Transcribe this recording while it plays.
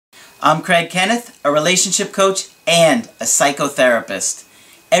I'm Craig Kenneth, a relationship coach and a psychotherapist.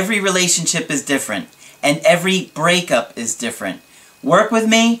 Every relationship is different, and every breakup is different. Work with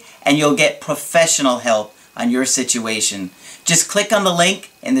me, and you'll get professional help on your situation. Just click on the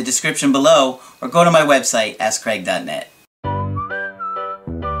link in the description below, or go to my website, AskCraig.net.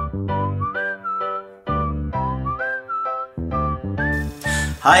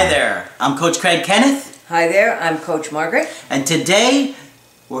 Hi there, I'm Coach Craig Kenneth. Hi there, I'm Coach Margaret. And today,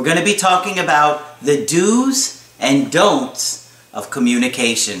 we're going to be talking about the do's and don'ts of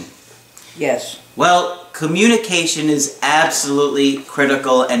communication. Yes. Well, communication is absolutely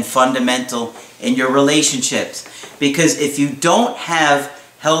critical and fundamental in your relationships, because if you don't have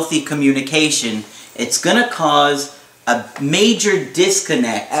healthy communication, it's going to cause a major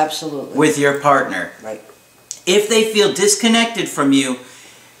disconnect Absolutely. with your partner. Right. If they feel disconnected from you,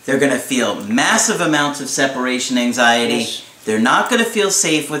 they're going to feel massive amounts of separation anxiety. Yes. They're not going to feel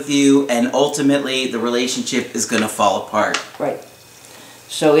safe with you, and ultimately the relationship is going to fall apart. Right.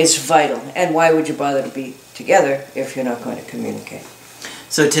 So it's vital. And why would you bother to be together if you're not going to communicate?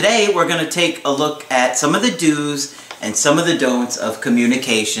 So today we're going to take a look at some of the do's and some of the don'ts of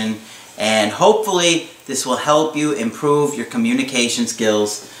communication, and hopefully this will help you improve your communication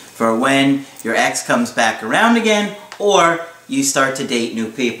skills for when your ex comes back around again, or you start to date new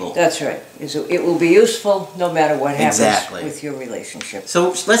people. That's right. It will be useful no matter what happens Exactly. with your relationship. So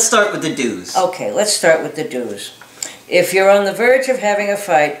let's start with the do's. Okay, let's start with the do's. If you're on the verge of having a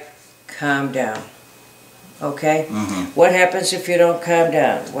fight, calm down. Okay? Mm-hmm. What happens if you don't calm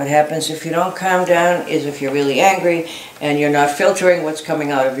down? What happens if you don't calm down is if you're really angry and you're not filtering what's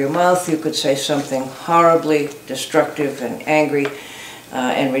coming out of your mouth, you could say something horribly destructive and angry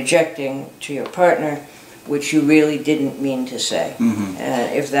and rejecting to your partner, which you really didn't mean to say. Mm-hmm.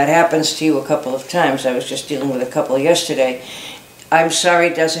 If that happens to you a couple of times, I was just dealing with a couple yesterday, I'm sorry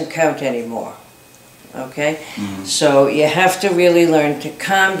doesn't count anymore. Okay? Mm-hmm. So you have to really learn to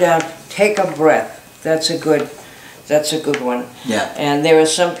calm down, take a breath. That's a good one. Yeah. And there are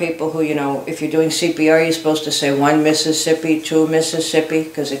some people who, if you're doing CPR, you're supposed to say 1 Mississippi, 2 Mississippi,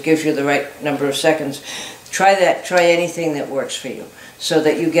 because it gives you the right number of seconds. Try that. Try anything that works for you, so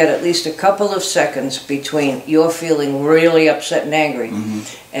that you get at least a couple of seconds between you're feeling really upset and angry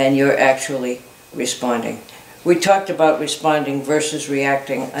and you're actually responding. We talked about responding versus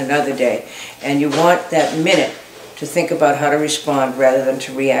reacting another day, and you want that minute to think about how to respond rather than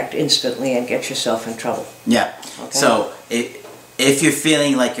to react instantly and get yourself in trouble. Yeah. Okay. So if you're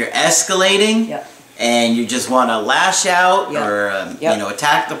feeling like you're escalating Yep. and you just want to lash out Yep. or Yep.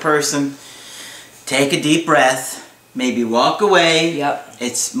 attack the person, take a deep breath. Maybe walk away. Yep.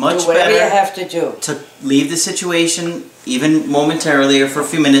 It's much Do whatever better you have to do. to leave the situation, even momentarily or for a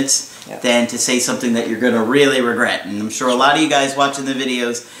few minutes, Yep. than to say something that you're going to really regret. And I'm sure a lot of you guys watching the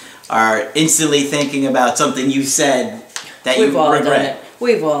videos are instantly thinking about something you said that We've you all regret. done it.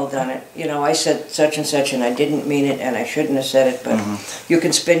 We've all done it. I said such and such and I didn't mean it and I shouldn't have said it, but you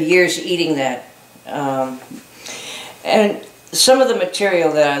can spend years eating that. And some of the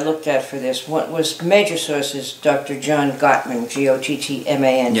material that I looked at for this was major sources, Dr. John Gottman,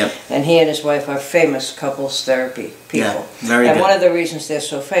 Gottman, Yep. and he and his wife are famous couples therapy people. Yeah, very and good. one of the reasons they're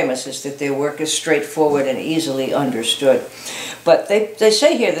so famous is that their work is straightforward and easily understood. But they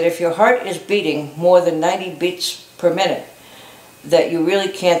say here that if your heart is beating more than 90 beats per minute, that you really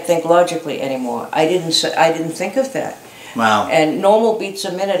can't think logically anymore. I didn't think of that. Wow. And normal beats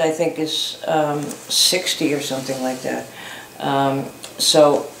a minute, I think, is 60 or something like that.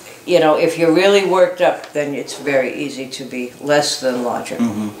 So, if you're really worked up, then it's very easy to be less than logical.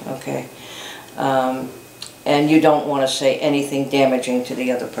 Okay? And you don't want to say anything damaging to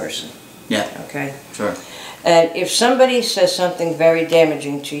the other person. Yeah. Okay? Sure. And if somebody says something very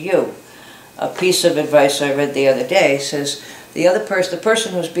damaging to you, a piece of advice I read the other day says the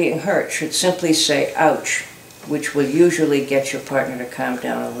person who's being hurt should simply say, ouch, which will usually get your partner to calm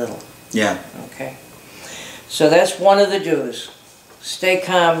down a little. Yeah. Okay? So that's one of the do's. Stay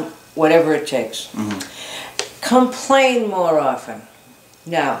calm, whatever it takes. Complain more often.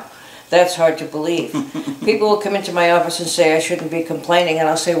 Now, that's hard to believe. People will come into my office and say I shouldn't be complaining, and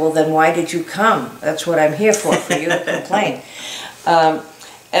I'll say, well, then why did you come? That's what I'm here for you to complain.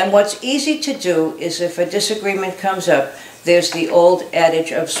 And what's easy to do is if a disagreement comes up, there's the old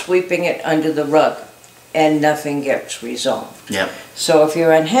adage of sweeping it under the rug, and nothing gets resolved. Yep. So if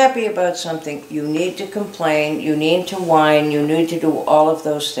you're unhappy about something, you need to complain, you need to whine, you need to do all of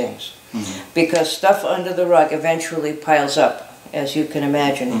those things. Because stuff under the rug eventually piles up, as you can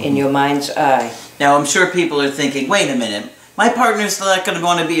imagine, in your mind's eye. Now, I'm sure people are thinking, wait a minute, My partner's not going to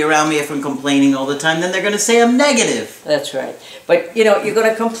want to be around me if I'm complaining all the time. Then they're going to say I'm negative. That's right. But, you know, you're going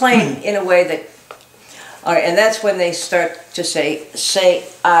to complain in a way that, all right, and that's when they start to say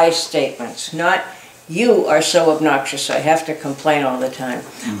I statements, not you are so obnoxious, I have to complain all the time.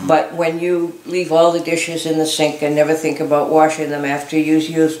 But when you leave all the dishes in the sink and never think about washing them after you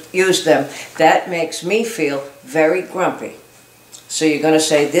use them, that makes me feel very grumpy. So you're going to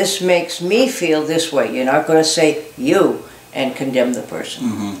say, this makes me feel this way. You're not going to say you and condemn the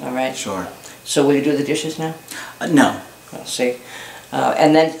person. All right? Sure. So will you do the dishes now? No. Well, see.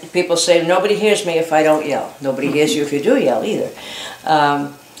 And then people say, nobody hears me if I don't yell. Nobody hears you if you do yell either.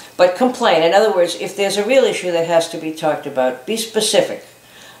 But complain. In other words, if there's a real issue that has to be talked about, be specific.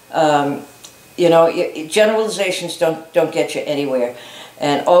 You know, generalizations don't get you anywhere.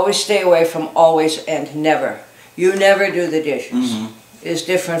 And always stay away from always and never. You never do the dishes. Is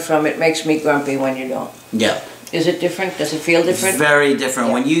different from it makes me grumpy when you don't. Yeah. Is it different? Does it feel different? Very different.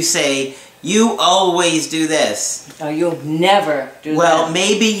 Yeah. When you say, you always do this. You never do that. Well,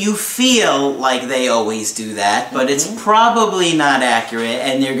 maybe you feel like they always do that, but it's probably not accurate,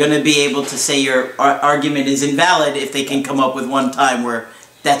 and you're going to be able to say your argument is invalid if they can come up with one time where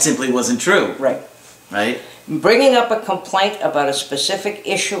that simply wasn't true. Right. Right? Bringing up a complaint about a specific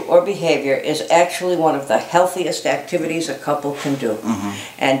issue or behavior is actually one of the healthiest activities a couple can do.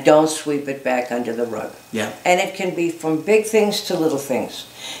 And don't sweep it back under the rug. Yeah. And it can be from big things to little things.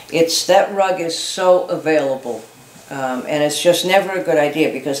 That rug is so available. And it's just never a good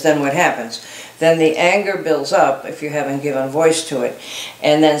idea, because then what happens? Then the anger builds up if you haven't given voice to it.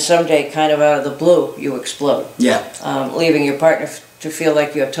 And then someday, kind of out of the blue, you explode. Yeah. Leaving your partner to feel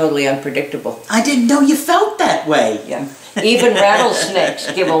like you're totally unpredictable. I didn't know you felt that way. Yeah. Even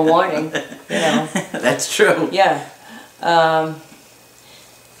rattlesnakes give a warning, you know. That's true. Yeah.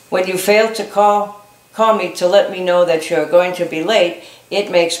 When you fail to call me to let me know that you're going to be late,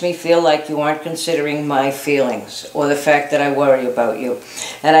 it makes me feel like you aren't considering my feelings or the fact that I worry about you.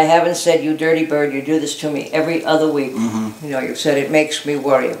 And I haven't said, you dirty bird, you do this to me every other week. You know, you've said it makes me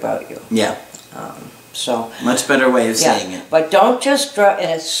worry about you. Yeah. So much better way of saying it. But don't just drop, and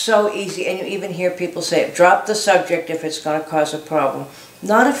it's so easy, and you even hear people say it, drop the subject if it's going to cause a problem.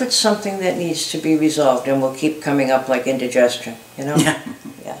 Not if it's something that needs to be resolved and will keep coming up like indigestion, you know? Yeah.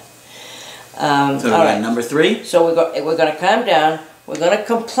 Yeah. So all right, number 3? So we're going to calm down, we're going to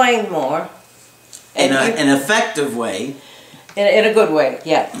complain more. In an effective way. In a good way,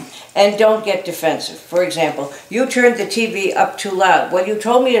 yeah. And don't get defensive. For example, you turned the TV up too loud. Well, you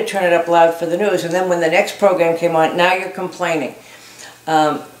told me to turn it up loud for the news, and then when the next program came on, now you're complaining.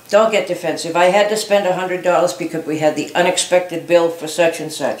 Don't get defensive. I had to spend $100 because we had the unexpected bill for such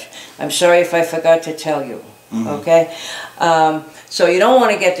and such. I'm sorry if I forgot to tell you. Okay? So you don't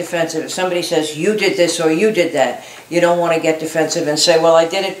want to get defensive. If somebody says, you did this or you did that, you don't want to get defensive and say, well, I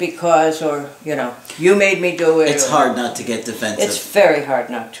did it because, or, you know, you made me do it. It's hard not to get defensive. It's very hard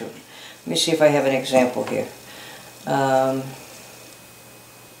not to. Let me see if I have an example here. No,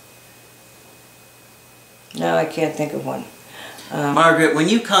 I can't think of one. Margaret, when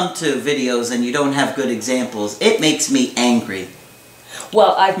you come to videos and you don't have good examples, it makes me angry.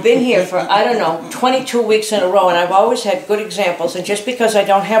 Well, I've been here for, I don't know, 22 weeks in a row, and I've always had good examples, and just because I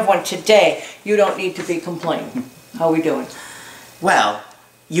don't have one today, you don't need to be complaining. How are we doing? Well,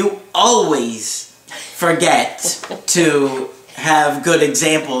 you always forget to have good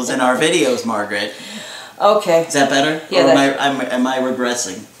examples in our videos, Margaret. Okay. Is that better? Yeah, or am I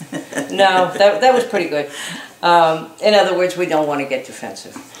regressing? No, that was pretty good. In other words, we don't want to get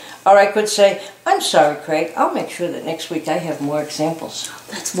defensive. Or I could say, I'm sorry, Craig, I'll make sure that next week I have more examples.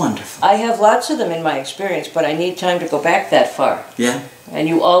 That's wonderful. I have lots of them in my experience, but I need time to go back that far. Yeah. And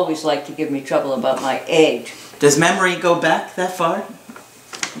you always like to give me trouble about my age. Does memory go back that far?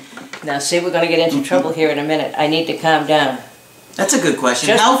 Now, see, we're going to get into trouble here in a minute. I need to calm down. That's a good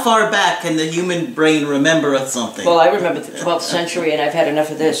question. How far back can the human brain remember something? Well, I remember the 12th century, and I've had enough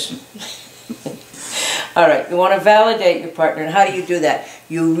of this. All right, you want to validate your partner, and how do you do that?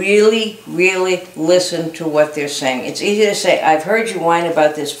 You really, really listen to what they're saying. It's easy to say, I've heard you whine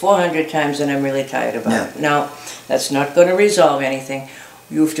about this 400 times, and I'm really tired about it. No, that's not going to resolve anything.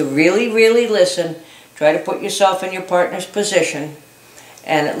 You have to really, really listen, try to put yourself in your partner's position,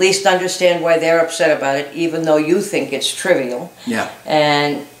 and at least understand why they're upset about it, even though you think it's trivial. Yeah.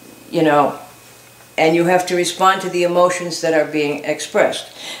 And, you know, and you have to respond to the emotions that are being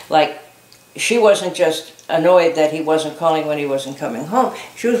expressed. Like, she wasn't just annoyed that he wasn't calling when he wasn't coming home.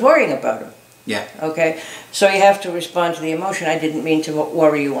 She was worrying about him. Yeah. Okay? So you have to respond to the emotion. I didn't mean to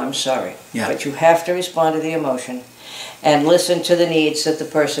worry you, I'm sorry. Yeah. But you have to respond to the emotion and listen to the needs that the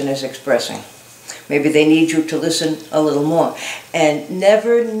person is expressing. Maybe they need you to listen a little more. And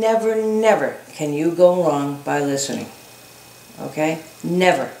never, never, never can you go wrong by listening. Okay?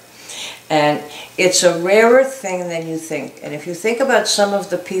 Never. And it's a rarer thing than you think. And if you think about some of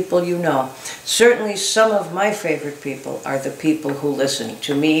the people you know, certainly some of my favorite people are the people who listen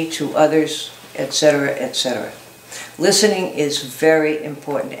to me, to others, etc., etc. Listening is very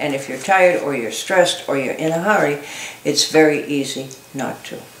important. And if you're tired or you're stressed or you're in a hurry, it's very easy not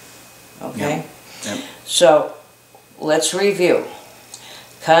to. Okay? Yep. Yep. So, let's review.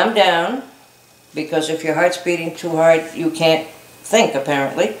 Calm down, because if your heart's beating too hard, you can't think,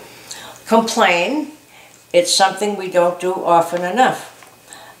 apparently. Complain. It's something we don't do often enough.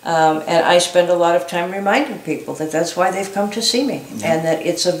 And I spend a lot of time reminding people that that's why they've come to see me, and that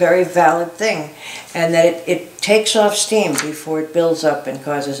it's a very valid thing, and that it takes off steam before it builds up and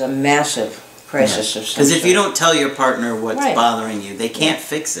causes a massive crisis of some Because if sort. you don't tell your partner what's Right. bothering you, they can't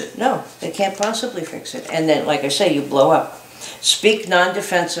fix it. No, they can't possibly fix it. And then, like I say, you blow up. Speak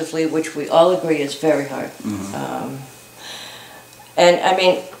non-defensively, which we all agree is very hard. And I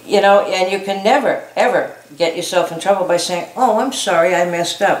mean, you know, and you can never, ever get yourself in trouble by saying, "Oh, I'm sorry, I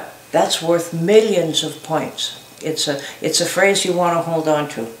messed up." That's worth millions of points. It's a phrase you want to hold on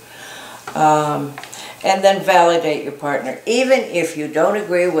to. And then validate your partner. Even if you don't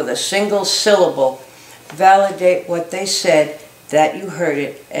agree with a single syllable, validate what they said, that you heard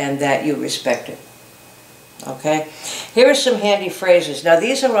it, and that you respect it. Okay? Here are some handy phrases. Now,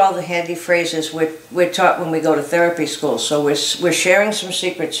 these are all the handy phrases we're taught when we go to therapy school, so we're sharing some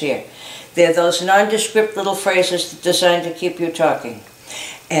secrets here. They're those nondescript little phrases designed to keep you talking.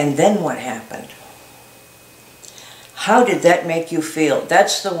 And then what happened? How did that make you feel?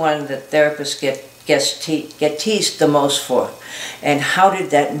 That's the one that therapists get teased the most for. And how did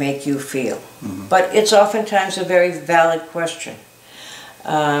that make you feel? But it's oftentimes a very valid question.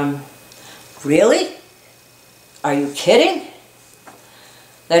 Really? Are you kidding?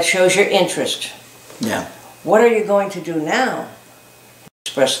 That shows your interest. Yeah. What are you going to do now?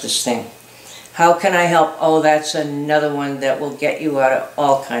 Express this thing. How can I help? Oh, that's another one that will get you out of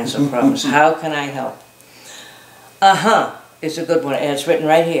all kinds of problems. How can I help? Uh-huh is a good one, and it's written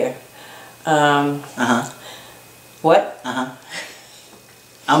right here. Uh-huh. What? Uh-huh.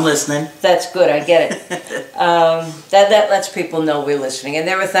 I'm listening. That's good, I get it. That lets people know we're listening. And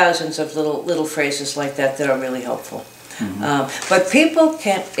there are thousands of little phrases like that that are really helpful. But people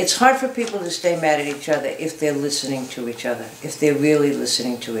can't, it's hard for people to stay mad at each other if they're listening to each other, if they're really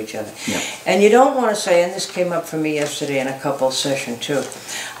listening to each other. Yep. And you don't want to say, and this came up for me yesterday in a couples session too,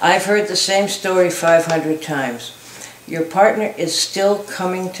 I've heard the same story 500 times. Your partner is still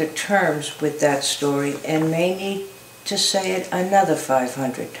coming to terms with that story and may need to say it another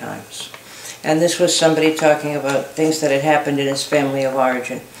 500 times. And this was somebody talking about things that had happened in his family of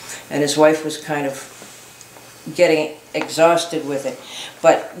origin. And his wife was kind of getting exhausted with it.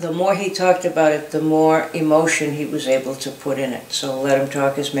 But the more he talked about it, the more emotion he was able to put in it. So let him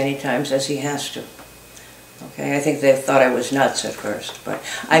talk as many times as he has to. Okay, I think they thought I was nuts at first, but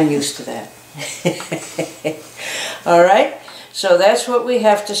I'm used to that. All right, so that's what we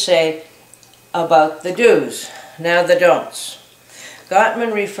have to say about the do's. Now the don'ts.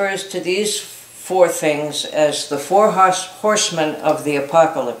 Gottman refers to these four things as the four horsemen of the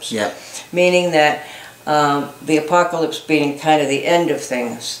apocalypse. Yeah. Meaning that the apocalypse being kind of the end of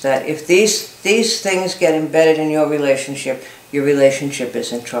things, that if these things get embedded in your relationship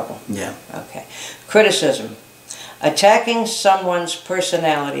is in trouble. Yeah. Okay. Criticism. Attacking someone's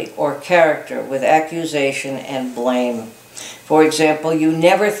personality or character with accusation and blame. For example, you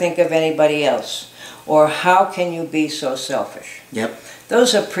never think of anybody else. Or how can you be so selfish? Yep.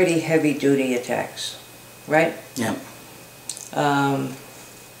 Those are pretty heavy-duty attacks, right? Yep. And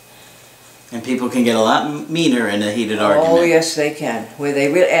people can get a lot meaner in a heated argument. Oh, yes, they can. Where they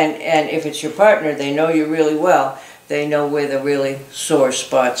and if it's your partner, they know you really well. They know where the really sore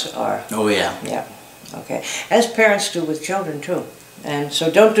spots are. Oh, yeah. Yeah. Okay. As parents do with children, too. And so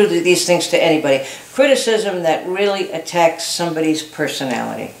don't do these things to anybody. Criticism that really attacks somebody's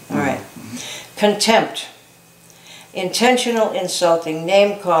personality. All right. Contempt. Intentional insulting,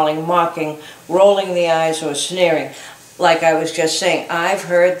 name-calling, mocking, rolling the eyes, or sneering. Like I was just saying, I've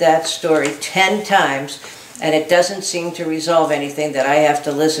heard that story 10 times, and it doesn't seem to resolve anything that I have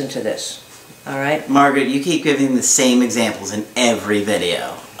to listen to this. All right? Margaret, you keep giving the same examples in every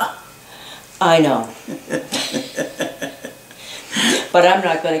video. I know. But I'm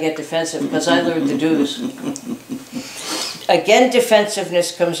not going to get defensive because I learned the do's. Again,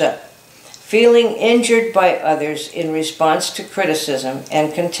 defensiveness comes up. Feeling injured by others in response to criticism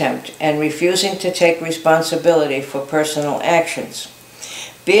and contempt and refusing to take responsibility for personal actions.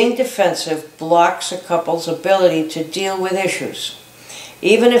 Being defensive blocks a couple's ability to deal with issues.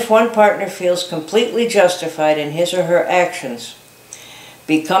 Even if one partner feels completely justified in his or her actions,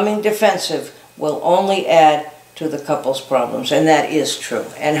 becoming defensive will only add to the couple's problems, and that is true.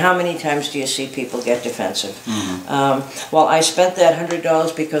 And how many times do you see people get defensive? Well, I spent that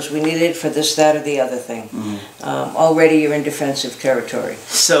 $100 because we needed it for this, that, or the other thing. Already you're in defensive territory.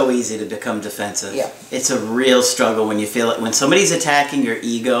 So easy to become defensive. Yeah. It's a real struggle when you feel it, when somebody's attacking your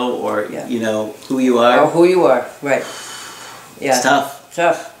ego or, Yeah. you know, who you are. Or who you are, right. Yeah. It's tough.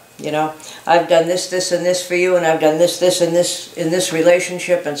 Tough. You know, I've done this, this, and this for you, and I've done this, this, and this in this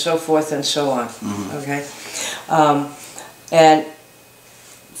relationship, and so forth and so on. Okay? And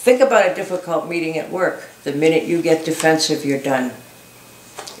think about a difficult meeting at work. The minute you get defensive, you're done.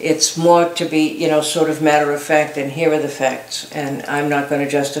 It's more to be, you know, sort of matter of fact, and here are the facts, and I'm not going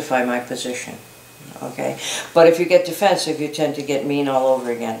to justify my position. Okay? But if you get defensive, you tend to get mean all over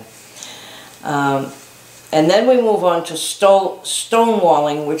again. And then we move on to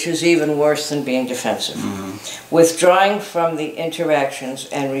stonewalling, which is even worse than being defensive. Withdrawing from the interactions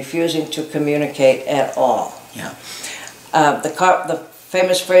and refusing to communicate at all. Yeah. The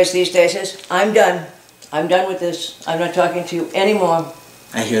famous phrase these days is, I'm done. I'm done with this. I'm not talking to you anymore.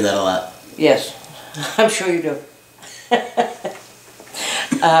 I hear that a lot. Yes, I'm sure you do.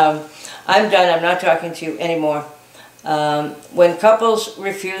 I'm done. I'm not talking to you anymore. When couples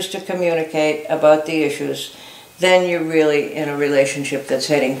refuse to communicate about the issues, then you're really in a relationship that's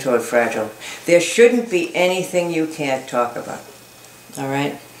heading toward fragile. There shouldn't be anything you can't talk about. All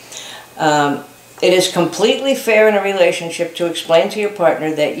right? It is completely fair in a relationship to explain to your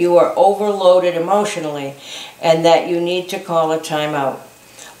partner that you are overloaded emotionally and that you need to call a timeout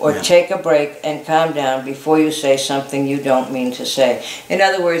or take a break and calm down before you say something you don't mean to say. In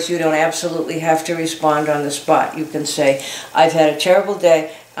other words, you don't absolutely have to respond on the spot. You can say, I've had a terrible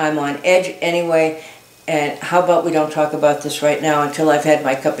day, I'm on edge anyway, and how about we don't talk about this right now until I've had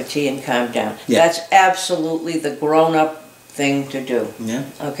my cup of tea and calmed down. Yeah. That's absolutely the grown-up thing to do. Yeah.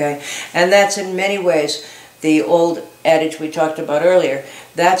 Okay? And that's in many ways the old adage we talked about earlier.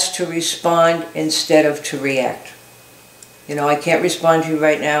 That's to respond instead of to react. You know, I can't respond to you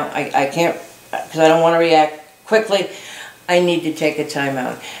right now. I can't, because I don't want to react quickly. I need to take a time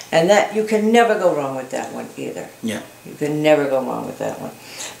out. And that, you can never go wrong with that one either. Yeah. You can never go wrong with that one.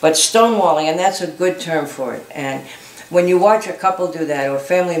 But stonewalling, and that's a good term for it. And when you watch a couple do that, or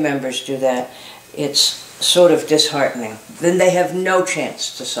family members do that, it's sort of disheartening. Then they have no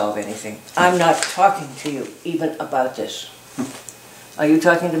chance to solve anything. I'm not talking to you even about this. Are you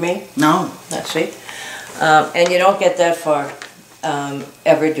talking to me? No. Let's see. And you don't get that far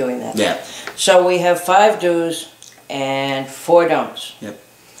ever doing that. Yeah. So we have 5 do's and 4 don'ts. Yep.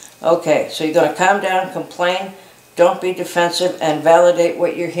 Okay, so you're going to calm down, complain, don't be defensive, and validate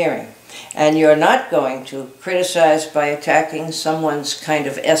what you're hearing. And you're not going to criticize by attacking someone's kind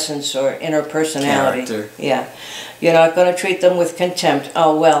of essence or inner personality. Character. Yeah. You're not going to treat them with contempt.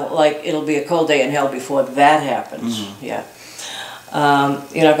 Oh, well, like it'll be a cold day in hell before that happens. Yeah.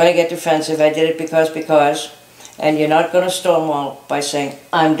 You're not going to get defensive. I did it because. And you're not going to stonewall by saying,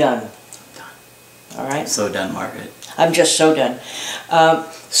 I'm done. All right? So done, Margaret. I'm just so done.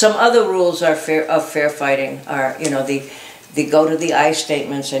 Some other rules are of fair fighting are, you know, the go to the I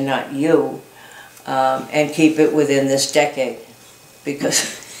statements and not you, and keep it within this decade.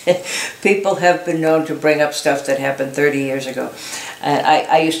 Because people have been known to bring up stuff that happened 30 years ago.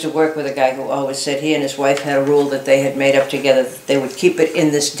 I used to work with a guy who always said he and his wife had a rule that they had made up together that they would keep it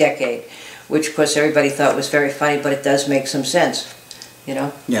in this decade, which of course everybody thought was very funny, but it does make some sense, you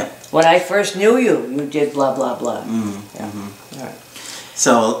know? Yeah. When I first knew you, you did blah, blah, blah. Yeah. All right.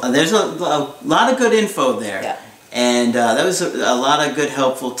 So there's a lot of good info there. Yeah. And that was a lot of good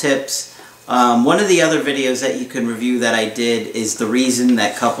helpful tips. One of the other videos that you can review that I did is The Reason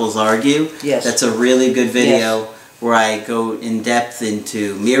That Couples Argue. Yes. That's a really good video. Yes. Where I go in depth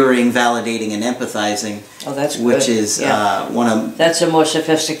into mirroring, validating, and empathizing. Oh, that's good. Which is Yeah. one of... That's a more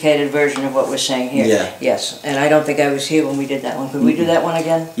sophisticated version of what we're saying here. Yeah. Yes, and I don't think I was here when we did that one. Could we do that one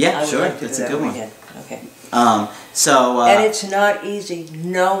again? Yeah, I would sure. like to It's do a that good one. again. Okay. And it's not easy.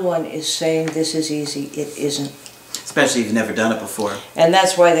 No one is saying this is easy. It isn't. especially if you've never done it before. And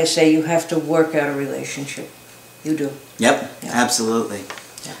that's why they say you have to work out a relationship. You do. Yep, Yeah. absolutely.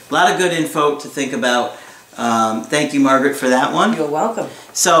 Yeah. A lot of good info to think about. Thank you, Margaret, for that one. You're welcome.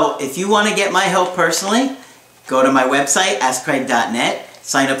 So, if you want to get my help personally, go to my website, askcraig.net.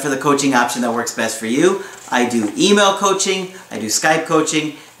 Sign up for the coaching option that works best for you. I do email coaching, I do Skype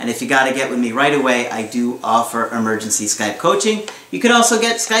coaching, and if you got to get with me right away, I do offer emergency Skype coaching. You can also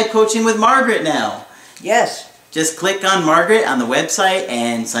get Skype coaching with Margaret now. Yes. just click on Margaret on the website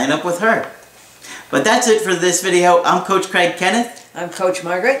and sign up with her. But that's it for this video. I'm Coach Craig Kenneth. I'm Coach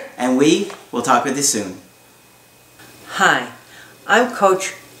Margaret. And we will talk with you soon. Hi, I'm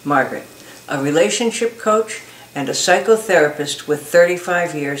Coach Margaret, a relationship coach and a psychotherapist with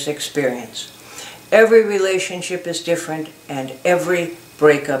 35 years experience. Every relationship is different and every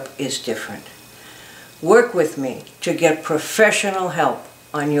breakup is different. Work with me to get professional help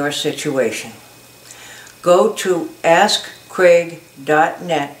on your situation. Go to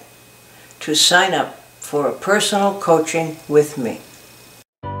askcraig.net to sign up for a personal coaching with me.